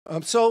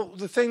So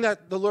the thing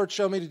that the Lord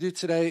showed me to do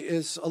today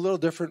is a little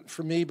different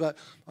for me, but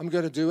I'm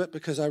going to do it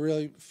because I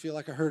really feel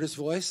like I heard his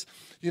voice.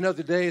 You know,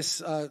 the day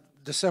is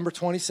December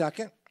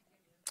 22nd,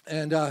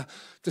 and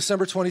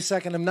December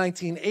 22nd of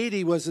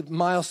 1980 was a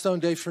milestone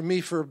day for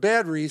me for a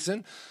bad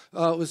reason.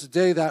 It was the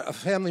day that a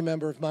family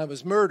member of mine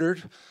was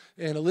murdered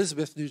in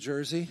Elizabeth, New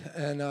Jersey,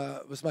 and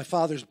it was my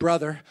father's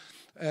brother.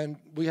 And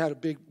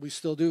we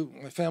still do,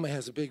 my family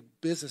has a big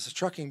business, a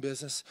trucking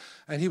business,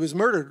 and he was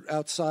murdered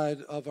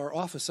outside of our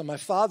office. And my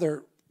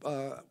father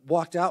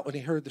walked out when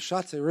he heard the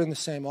shots. They were in the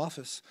same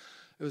office.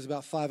 It was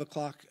about 5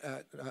 o'clock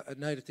at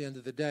night at the end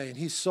of the day, and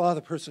he saw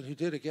the person who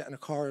did it get in a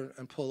car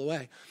and pull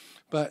away.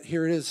 But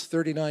here it is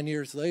 39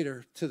 years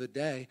later to the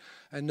day,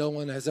 and no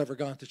one has ever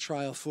gone to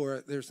trial for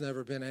it. There's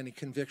never been any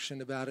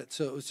conviction about it.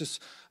 So it was just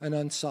an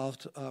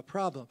unsolved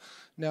problem.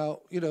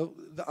 Now, you know,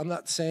 I'm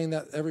not saying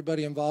that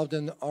everybody involved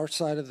in our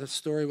side of the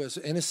story was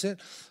innocent.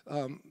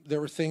 There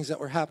were things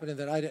that were happening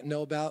that I didn't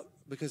know about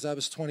because I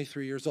was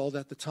 23 years old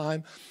at the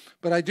time.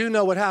 But I do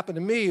know what happened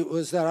to me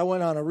was that I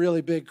went on a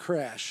really big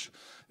crash.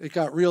 It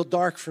got real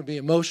dark for me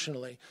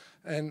emotionally.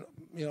 And,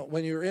 you know,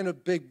 when you're in a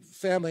big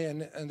family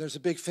and there's a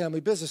big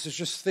family business, it's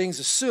just things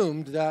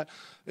assumed that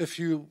if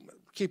you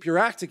keep your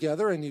act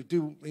together and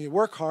you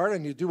work hard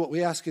and you do what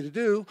we ask you to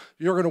do,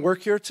 you're going to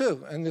work here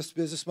too. And this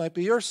business might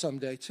be yours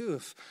someday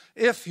too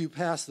if you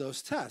pass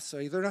those tests.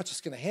 So they're not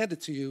just going to hand it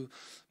to you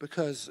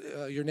because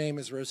your name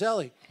is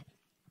Roselle.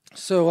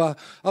 So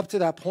up to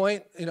that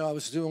point, you know, I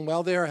was doing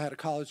well there. I had a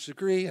college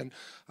degree, and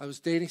I was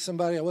dating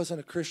somebody. I wasn't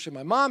a Christian.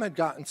 My mom had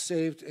gotten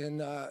saved in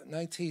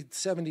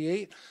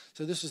 1978,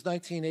 so this was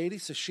 1980.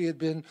 So she had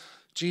been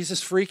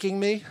Jesus freaking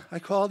me, I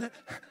called it.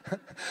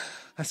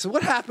 I said,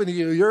 what happened to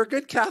you? You're a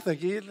good Catholic.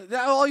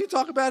 All you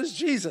talk about is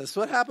Jesus.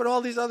 What happened to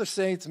all these other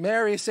saints,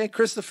 Mary, St.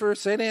 Christopher,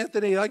 St.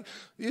 Anthony? Like,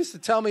 you used to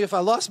tell me if I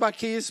lost my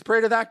keys, pray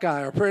to that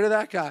guy or pray to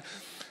that guy.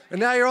 And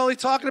now you're only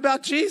talking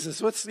about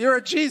Jesus. You're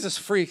a Jesus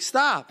freak.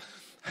 Stop.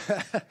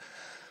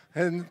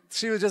 And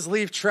she would just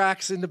leave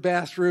tracts in the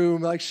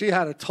bathroom. Like, she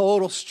had a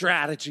total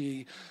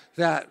strategy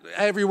that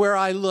everywhere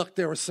I looked,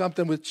 there was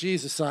something with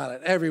Jesus on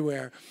it,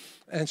 everywhere.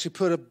 And she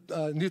put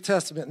a New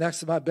Testament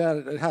next to my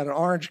bed. It had an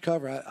orange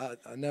cover.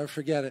 I'll never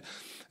forget it.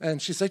 And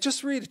she said,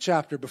 just read a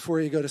chapter before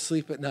you go to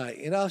sleep at night.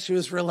 You know, she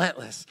was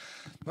relentless.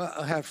 Well,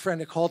 I had a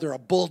friend that called her a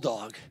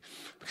bulldog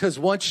because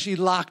once she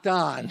locked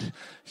on,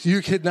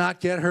 you could not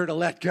get her to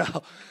let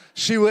go.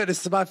 She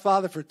witnessed to my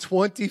father for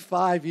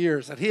 25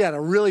 years, and he had a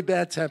really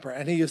bad temper,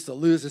 and he used to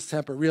lose his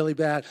temper really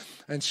bad,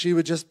 and she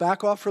would just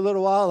back off for a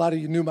little while. A lot of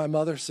you knew my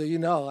mother, so you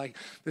know, like,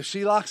 if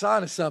she locks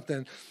on to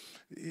something,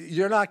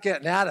 you're not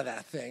getting out of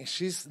that thing.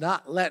 She's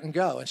not letting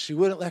go, and she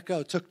wouldn't let go.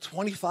 It took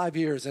 25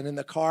 years, and in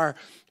the car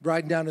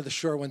riding down to the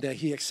shore one day,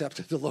 he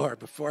accepted the Lord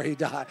before he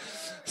died.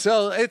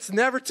 So it's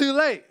never too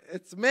late.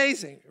 It's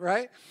amazing,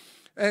 right?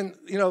 And,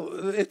 you know,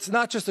 it's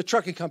not just a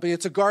trucking company,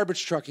 it's a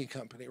garbage trucking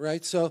company,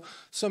 right? So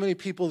many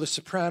people, the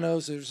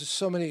Sopranos, there's just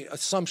so many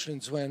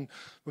assumptions when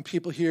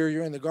people hear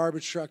you're in the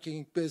garbage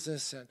trucking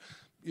business and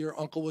your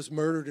uncle was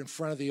murdered in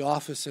front of the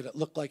office and it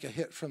looked like a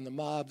hit from the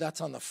mob. That's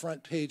on the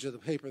front page of the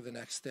paper the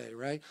next day,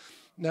 right?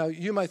 Now,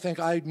 you might think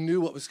I knew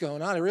what was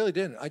going on. I really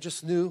didn't. I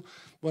just knew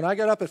when I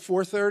got up at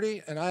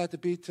 4:30 and I had to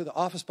be to the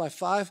office by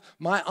 5,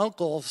 my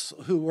uncles,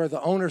 who were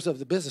the owners of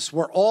the business,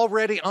 were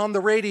already on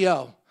the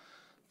radio.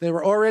 They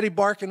were already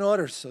barking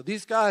orders. So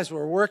these guys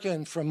were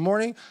working from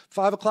morning,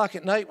 5 o'clock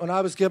at night when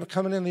I was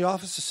coming in the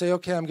office to say,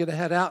 okay, I'm going to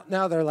head out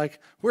now. They're like,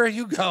 where are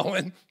you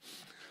going?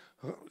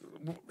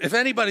 If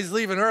anybody's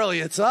leaving early,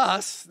 it's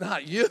us,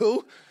 not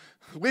you.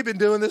 We've been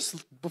doing this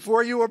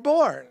before you were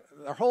born.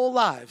 Our whole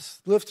lives,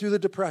 lived through the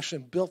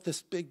Depression, built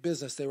this big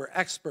business. They were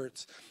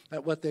experts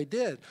at what they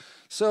did.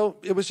 So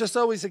it was just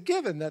always a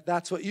given that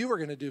that's what you were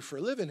going to do for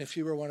a living. If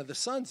you were one of the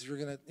sons, you were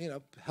going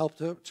to, help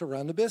to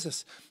run the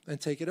business and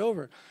take it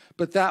over.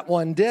 But that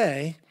one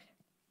day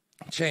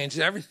changed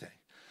everything.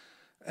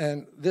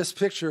 And this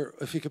picture,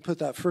 if you could put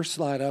that first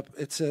slide up,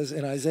 it says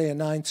in Isaiah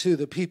 9:2,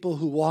 the people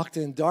who walked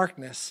in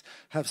darkness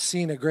have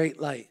seen a great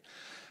light.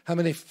 How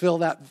many fill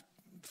that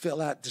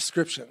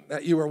description,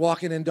 that you were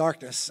walking in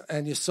darkness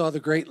and you saw the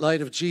great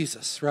light of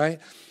Jesus,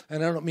 right?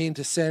 And I don't mean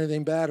to say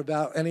anything bad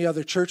about any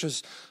other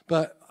churches,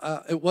 but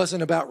it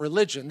wasn't about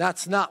religion.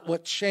 That's not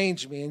what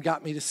changed me and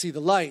got me to see the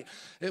light.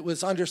 It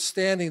was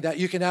understanding that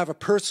you can have a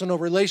personal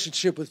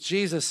relationship with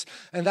Jesus,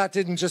 and that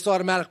didn't just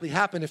automatically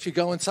happen if you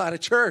go inside a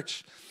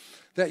church.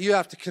 That you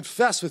have to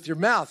confess with your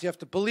mouth. You have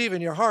to believe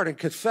in your heart and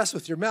confess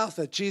with your mouth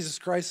that Jesus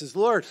Christ is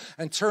Lord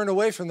and turn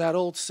away from that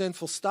old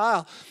sinful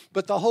style.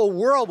 But the whole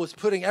world was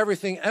putting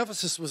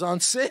emphasis was on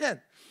sin.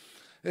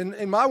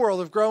 In my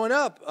world of growing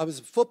up, I was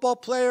a football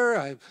player.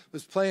 I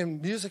was playing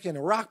music in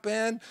a rock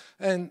band.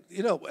 And,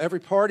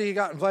 every party, you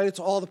got invited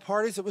to all the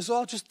parties. It was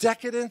all just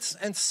decadence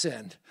and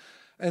sin.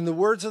 And the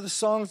words of the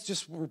songs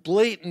just were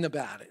blatant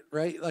about it,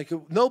 right? Like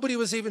nobody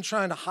was even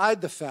trying to hide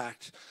the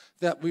fact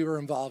that we were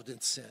involved in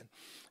sin.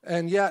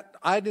 And yet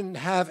I didn't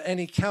have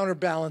any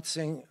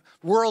counterbalancing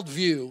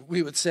worldview,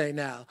 we would say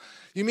now.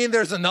 You mean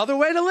there's another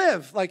way to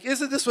live? Like,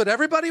 isn't this what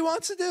everybody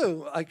wants to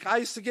do? Like, I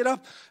used to get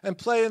up and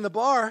play in the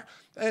bar,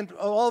 and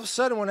all of a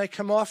sudden when I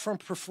come off from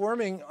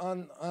performing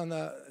on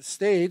a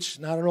stage,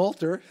 not an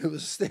altar, it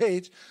was a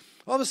stage,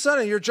 all of a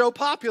sudden you're Joe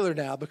Popular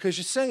now because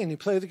you sing and you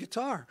play the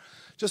guitar.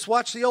 Just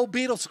watch the old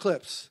Beatles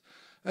clips,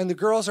 and the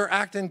girls are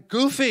acting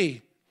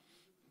goofy,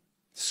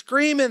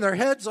 screaming their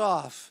heads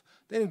off.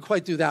 They didn't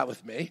quite do that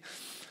with me,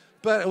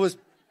 but it was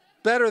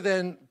better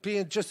than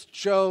being just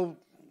Joe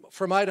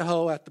from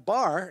Idaho at the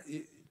bar.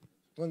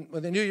 When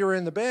they knew you were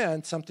in the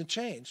band, something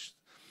changed.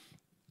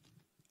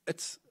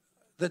 It's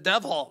the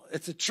devil.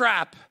 It's a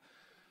trap.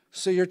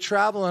 So you're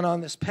traveling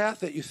on this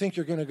path that you think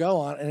you're going to go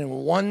on, and in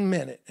 1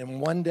 minute, in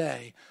one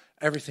day,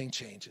 everything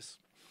changes.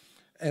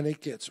 And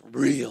it gets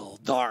real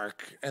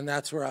dark, and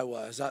that's where I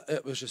was.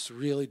 It was just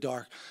really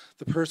dark.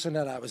 The person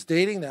that I was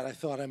dating that I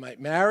thought I might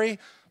marry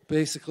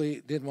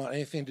basically didn't want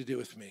anything to do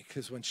with me,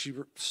 because when she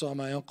saw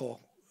my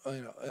uncle,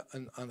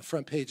 on the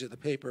front page of the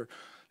paper,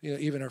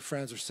 even her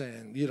friends were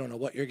saying, you don't know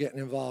what you're getting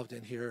involved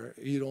in here.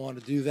 You don't want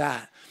to do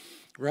that,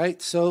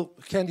 right? So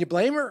can you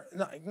blame her?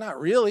 Not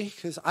really,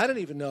 because I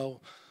didn't even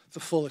know the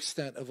full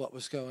extent of what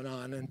was going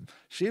on. And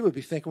she would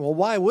be thinking, well,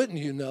 why wouldn't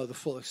you know the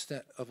full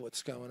extent of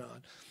what's going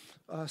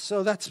on?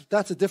 So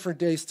that's a different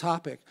day's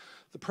topic.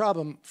 The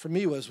problem for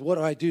me was, what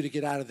do I do to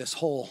get out of this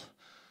hole?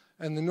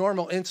 And the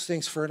normal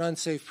instincts for an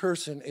unsaved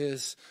person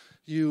is,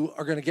 you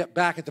are going to get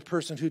back at the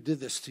person who did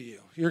this to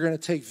you. You're going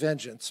to take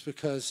vengeance,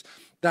 because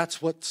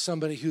that's what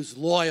somebody who's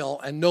loyal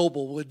and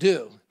noble would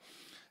do.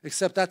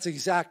 Except that's the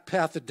exact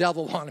path the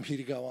devil wanted me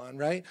to go on,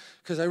 right?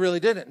 Because I really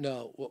didn't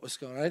know what was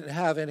going on. I didn't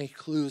have any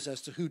clues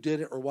as to who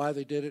did it or why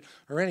they did it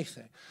or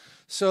anything.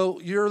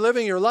 So you're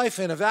living your life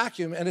in a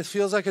vacuum, and it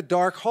feels like a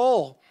dark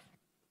hole.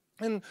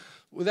 And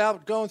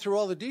without going through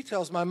all the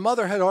details, my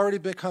mother had already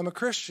become a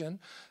Christian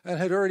and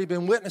had already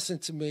been witnessing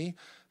to me.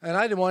 And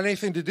I didn't want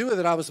anything to do with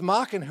it. I was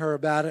mocking her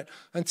about it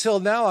until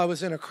now I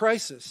was in a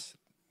crisis.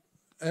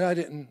 And I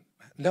didn't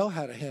know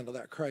how to handle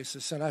that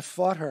crisis. And I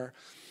fought her.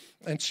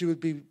 And she would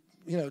be,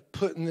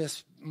 putting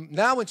this.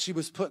 Now when she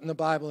was putting the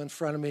Bible in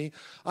front of me,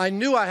 I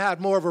knew I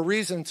had more of a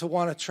reason to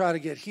want to try to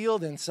get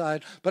healed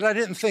inside. But I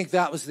didn't think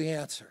that was the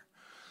answer.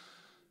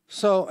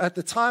 So at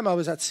the time I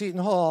was at Seton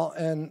Hall.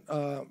 And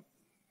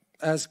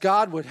as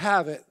God would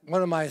have it,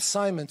 one of my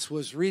assignments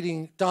was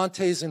reading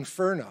Dante's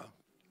Inferno.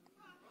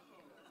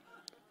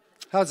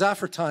 How's that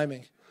for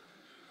timing,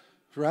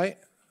 right?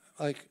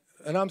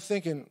 And I'm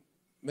thinking,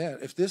 man,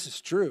 if this is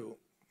true,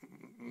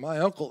 my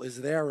uncle is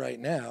there right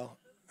now,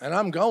 and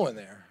I'm going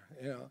there.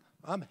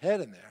 I'm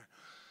heading there.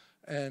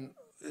 And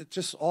it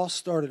just all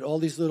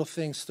these little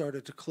things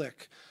started to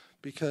click,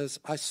 because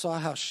I saw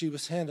how she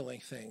was handling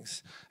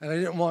things. And I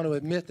didn't want to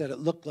admit that it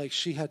looked like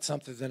she had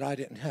something that I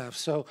didn't have.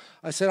 So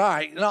I said, all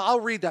right,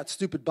 I'll read that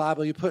stupid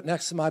Bible you put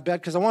next to my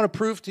bed, because I want to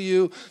prove to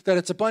you that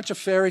it's a bunch of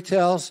fairy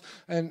tales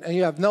and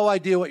you have no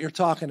idea what you're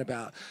talking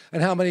about.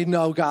 And how many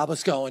know God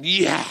was going,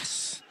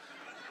 yes,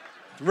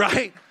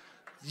 right?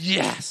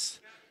 Yes.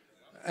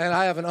 And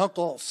I have an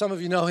uncle, some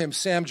of you know him,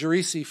 Sam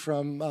Gerisi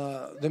from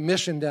the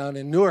mission down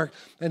in Newark.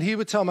 And he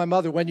would tell my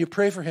mother, when you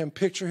pray for him,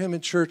 picture him in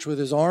church with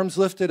his arms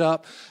lifted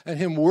up and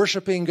him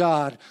worshiping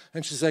God.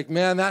 And she's like,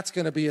 man, that's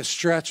going to be a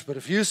stretch. But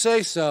if you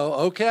say so,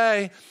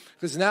 okay.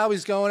 Because now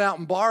he's going out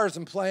in bars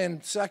and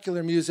playing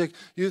secular music.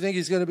 You think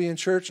he's going to be in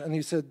church? And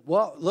he said,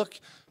 well, look,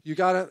 you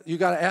gotta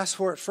ask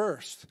for it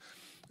first.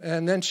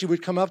 And then she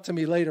would come up to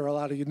me later, a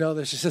lot of you know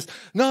this, she says,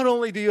 not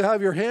only do you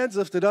have your hands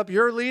lifted up,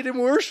 you're leading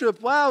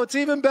worship. Wow, it's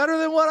even better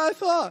than what I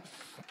thought.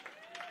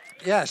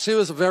 Yeah, she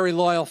was a very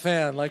loyal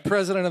fan, like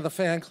president of the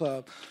fan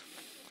club,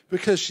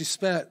 because she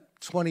spent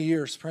 20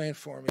 years praying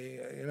for me.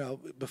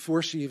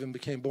 Before she even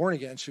became born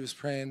again, she was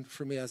praying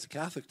for me as a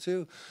Catholic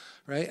too,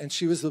 right? And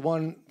she was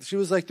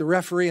like the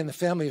referee in the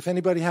family. If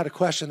anybody had a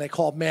question, they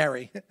called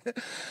Mary.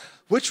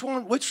 Which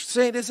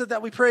saint is it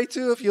that we pray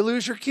to if you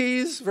lose your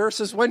keys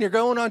versus when you're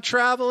going on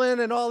traveling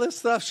and all this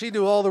stuff? She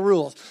knew all the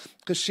rules,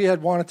 because she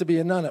had wanted to be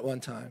a nun at one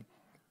time.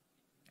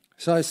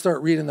 So I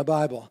start reading the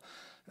Bible.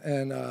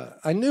 And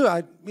I knew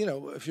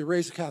if you're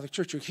raised in a Catholic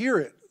church, you hear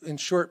it in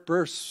short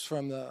bursts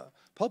from the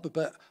pulpit,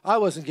 but I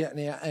wasn't getting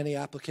any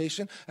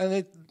application. And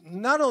they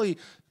not only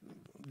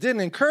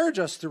didn't encourage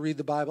us to read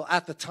the Bible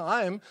at the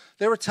time,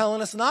 they were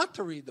telling us not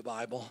to read the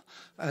Bible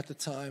at the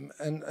time.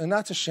 And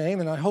that's a shame,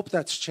 and I hope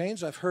that's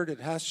changed. I've heard it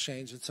has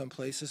changed in some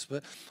places,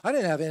 but I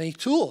didn't have any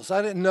tools.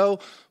 I didn't know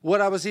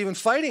what I was even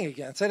fighting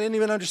against. I didn't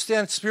even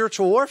understand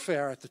spiritual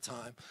warfare at the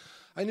time.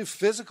 I knew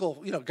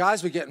physical,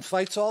 guys would get in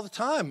fights all the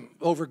time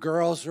over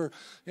girls, or,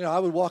 I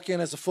would walk in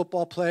as a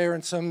football player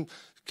and some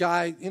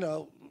guy,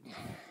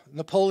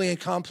 Napoleon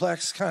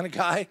complex kind of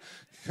guy,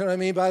 you know what I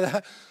mean by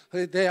that?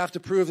 They have to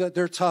prove that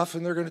they're tough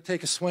and they're going to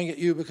take a swing at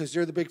you because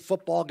you're the big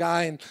football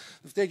guy. And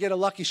if they get a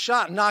lucky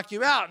shot and knock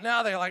you out,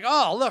 now they're like,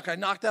 oh, look, I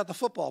knocked out the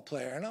football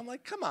player. And I'm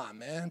like, come on,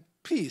 man.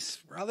 Peace,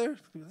 brother.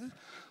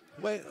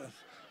 Wait,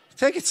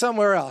 take it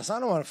somewhere else. I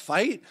don't want to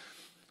fight.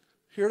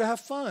 Here to have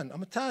fun.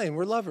 I'm Italian.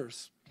 We're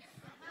lovers.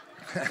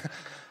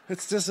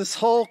 It's just this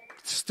whole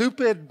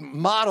stupid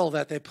model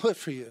that they put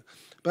for you.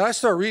 But I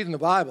started reading the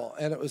Bible,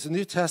 and it was the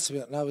New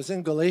Testament, and I was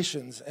in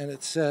Galatians, and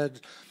it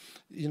said,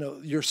 you know,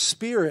 your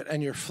spirit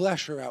and your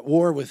flesh are at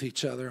war with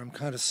each other. I'm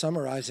kind of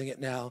summarizing it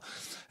now.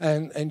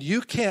 And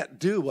you can't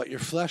do what your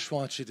flesh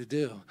wants you to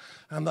do.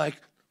 I'm like,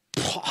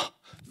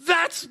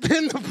 that's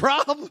been the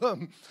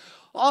problem.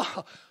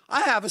 Oh,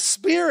 I have a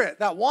spirit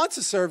that wants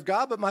to serve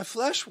God, but my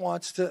flesh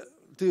wants to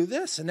do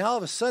this. And now all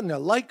of a sudden, a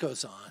light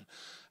goes on.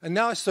 And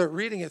now I start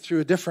reading it through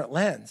a different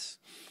lens.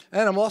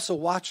 And I'm also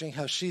watching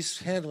how she's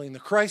handling the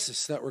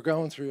crisis that we're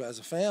going through as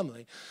a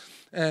family.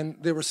 And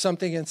there was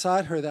something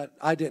inside her that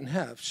I didn't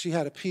have. She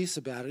had a peace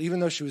about it.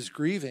 Even though she was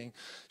grieving,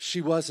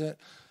 she wasn't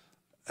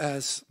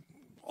as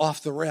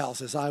off the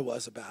rails as I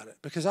was about it.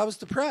 Because I was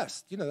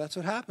depressed. You know, that's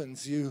what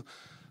happens.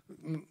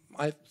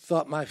 I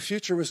thought my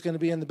future was going to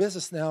be in the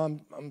business. Now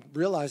I'm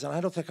realizing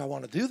I don't think I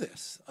want to do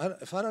this.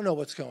 If I don't know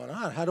what's going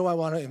on, how do I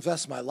want to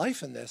invest my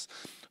life in this?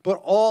 But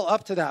all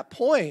up to that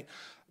point,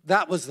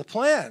 that was the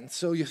plan.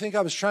 So you think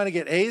I was trying to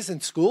get A's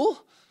in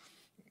school?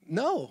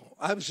 No,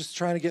 I was just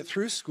trying to get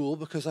through school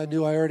because I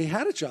knew I already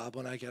had a job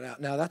when I get out.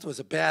 Now, that was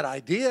a bad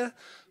idea,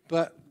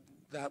 but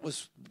that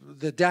was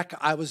the deck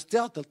I was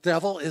dealt. The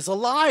devil is a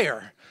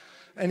liar,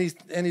 and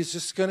he's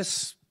just going to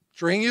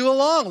string you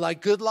along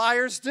like good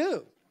liars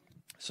do.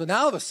 So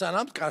now all of a sudden,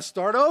 I'm going to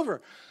start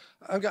over.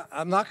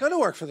 I'm not going to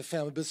work for the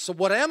family business, so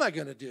what am I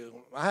going to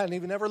do? I hadn't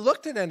even ever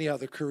looked at any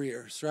other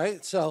careers,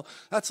 right? So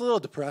that's a little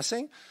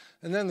depressing.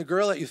 And then the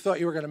girl that you thought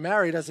you were going to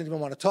marry doesn't even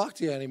want to talk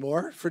to you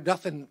anymore for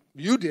nothing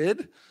you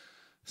did.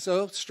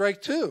 So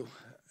strike two.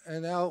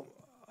 And now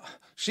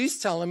she's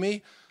telling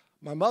me,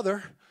 my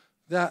mother,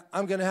 that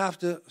I'm going to have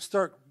to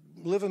start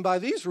living by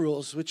these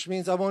rules, which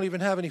means I won't even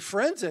have any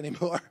friends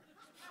anymore.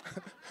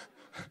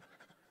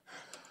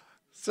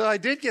 So I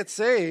did get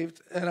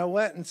saved, and I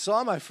went and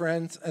saw my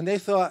friends, and they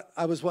thought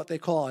I was what they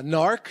call a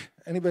narc.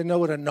 Anybody know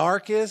what a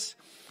narc is?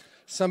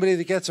 Somebody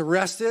that gets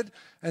arrested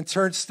and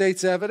turns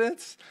state's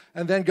evidence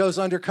and then goes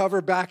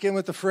undercover back in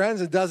with the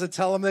friends and doesn't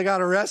tell them they got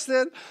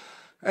arrested.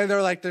 And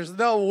they're like, there's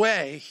no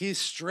way he's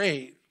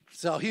straight.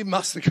 So he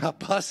must have got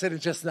busted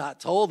and just not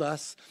told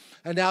us.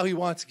 And now he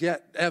wants to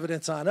get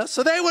evidence on us.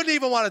 So they wouldn't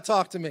even want to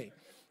talk to me.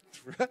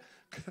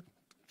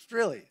 It's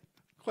really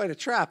quite a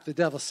trap the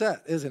devil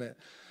set, isn't it?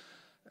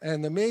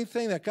 And the main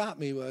thing that got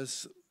me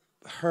was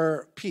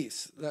her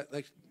peace. That,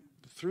 like,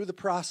 through the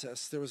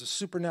process, there was a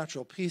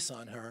supernatural peace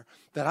on her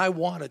that I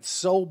wanted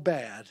so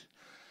bad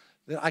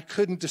that I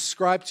couldn't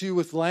describe to you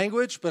with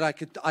language, but I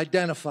could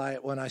identify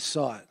it when I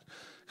saw it.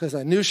 Because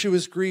I knew she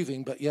was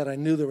grieving, but yet I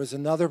knew there was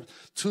another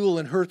tool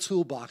in her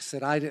toolbox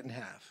that I didn't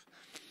have.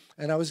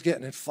 And I was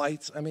getting in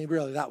fights. I mean,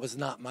 really, that was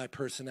not my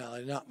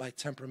personality, not my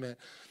temperament.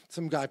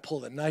 Some guy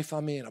pulled a knife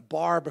on me in a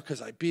bar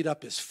because I beat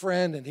up his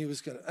friend, and he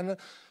was going to... And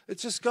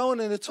it's just going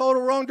in the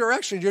total wrong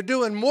direction. You're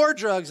doing more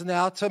drugs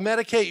now to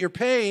medicate your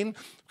pain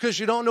because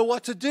you don't know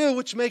what to do,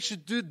 which makes you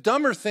do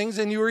dumber things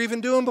than you were even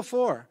doing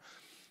before.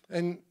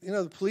 And, you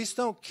know, the police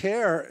don't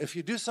care. If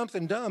you do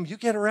something dumb, you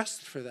get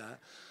arrested for that.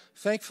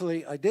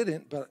 Thankfully, I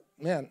didn't, but,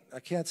 man, I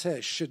can't say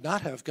I should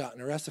not have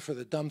gotten arrested for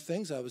the dumb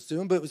things I was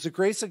doing, but it was the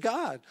grace of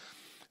God.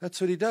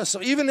 That's what he does.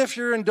 So even if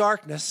you're in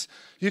darkness,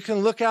 you can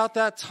look out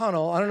that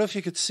tunnel. I don't know if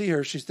you could see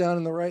her. She's down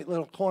in the right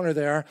little corner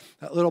there,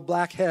 that little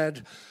black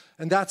head.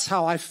 And that's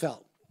how I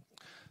felt.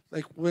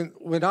 Like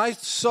when I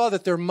saw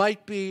that there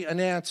might be an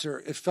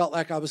answer, it felt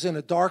like I was in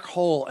a dark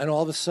hole, and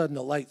all of a sudden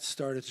the light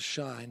started to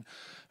shine.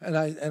 And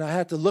I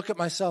had to look at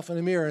myself in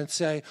the mirror and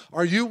say,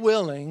 are you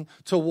willing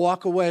to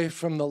walk away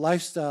from the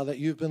lifestyle that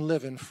you've been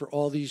living for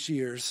all these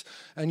years?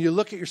 And you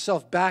look at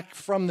yourself back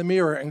from the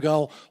mirror and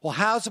go, well,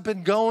 how's it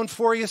been going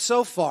for you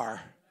so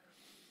far?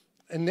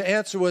 And the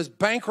answer was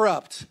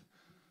bankrupt,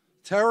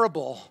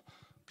 terrible.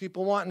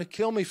 People wanting to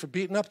kill me for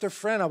beating up their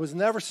friend. I was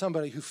never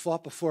somebody who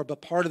fought before,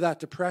 but part of that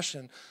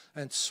depression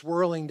and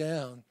swirling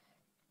down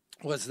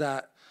was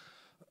that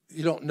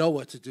you don't know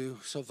what to do.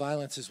 So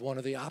violence is one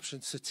of the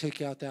options to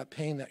take out that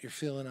pain that you're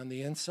feeling on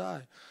the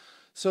inside.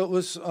 So it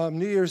was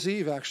New Year's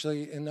Eve,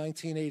 actually, in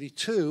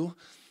 1982.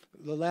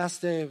 The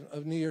last day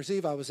of New Year's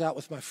Eve, I was out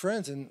with my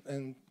friends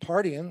and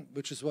partying,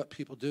 which is what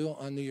people do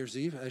on New Year's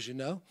Eve, as you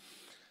know.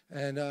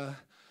 And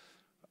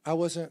I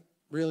wasn't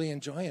really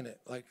enjoying it.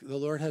 Like, the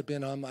Lord had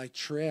been on my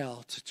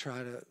trail to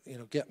try to,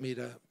 get me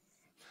to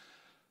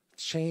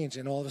change.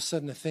 And all of a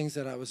sudden, the things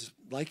that I was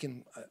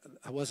liking,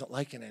 I wasn't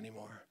liking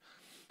anymore.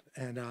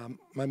 And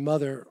my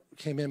mother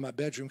came in my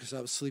bedroom because I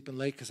was sleeping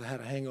late because I had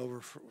a hangover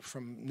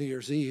from New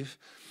Year's Eve.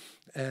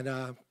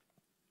 And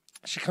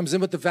she comes in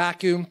with the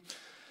vacuum.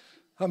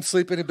 I'm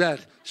sleeping in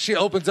bed. She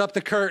opens up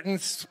the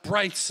curtains.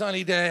 Bright,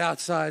 sunny day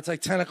outside. It's like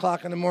 10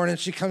 o'clock in the morning.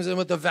 She comes in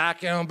with the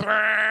vacuum.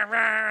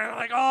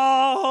 Like,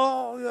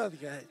 oh,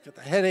 got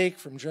the headache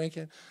from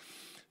drinking.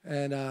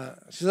 And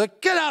she's like,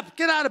 get up,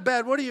 get out of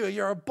bed. What are you?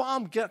 You're a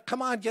bum.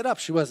 Come on, get up.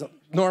 She wasn't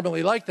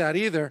normally like that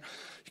either.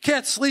 You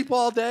can't sleep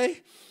all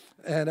day.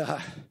 And I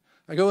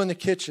go in the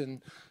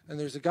kitchen, and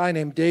there's a guy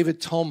named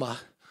David Toma,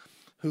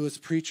 who was a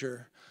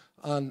preacher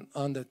on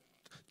the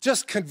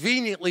just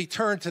conveniently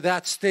turned to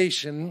that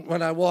station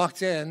when I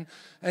walked in,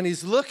 and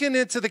he's looking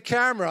into the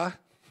camera,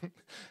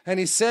 and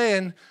he's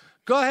saying,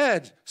 go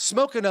ahead,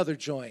 smoke another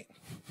joint.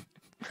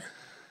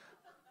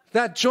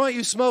 That joint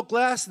you smoked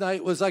last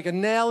night was like a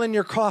nail in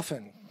your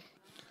coffin.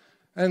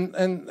 And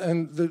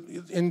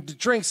the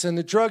drinks and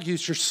the drug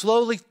use, you're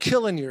slowly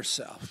killing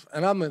yourself.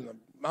 And I'm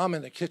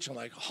in the kitchen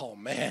like, oh,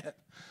 man,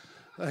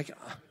 like,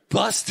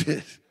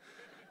 busted.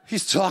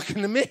 He's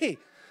talking to me.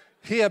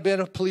 He had been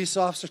a police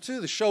officer,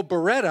 too. The show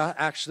Beretta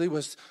actually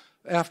was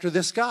after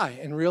this guy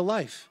in real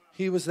life.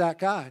 He was that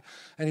guy.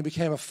 And he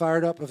became a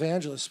fired-up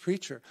evangelist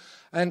preacher.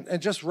 And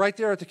just right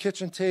there at the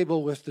kitchen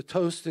table with the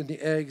toast and the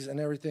eggs and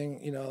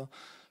everything, you know,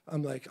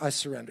 I'm like, I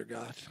surrender,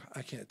 God.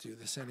 I can't do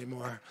this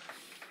anymore.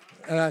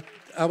 And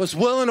I was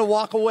willing to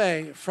walk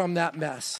away from that mess.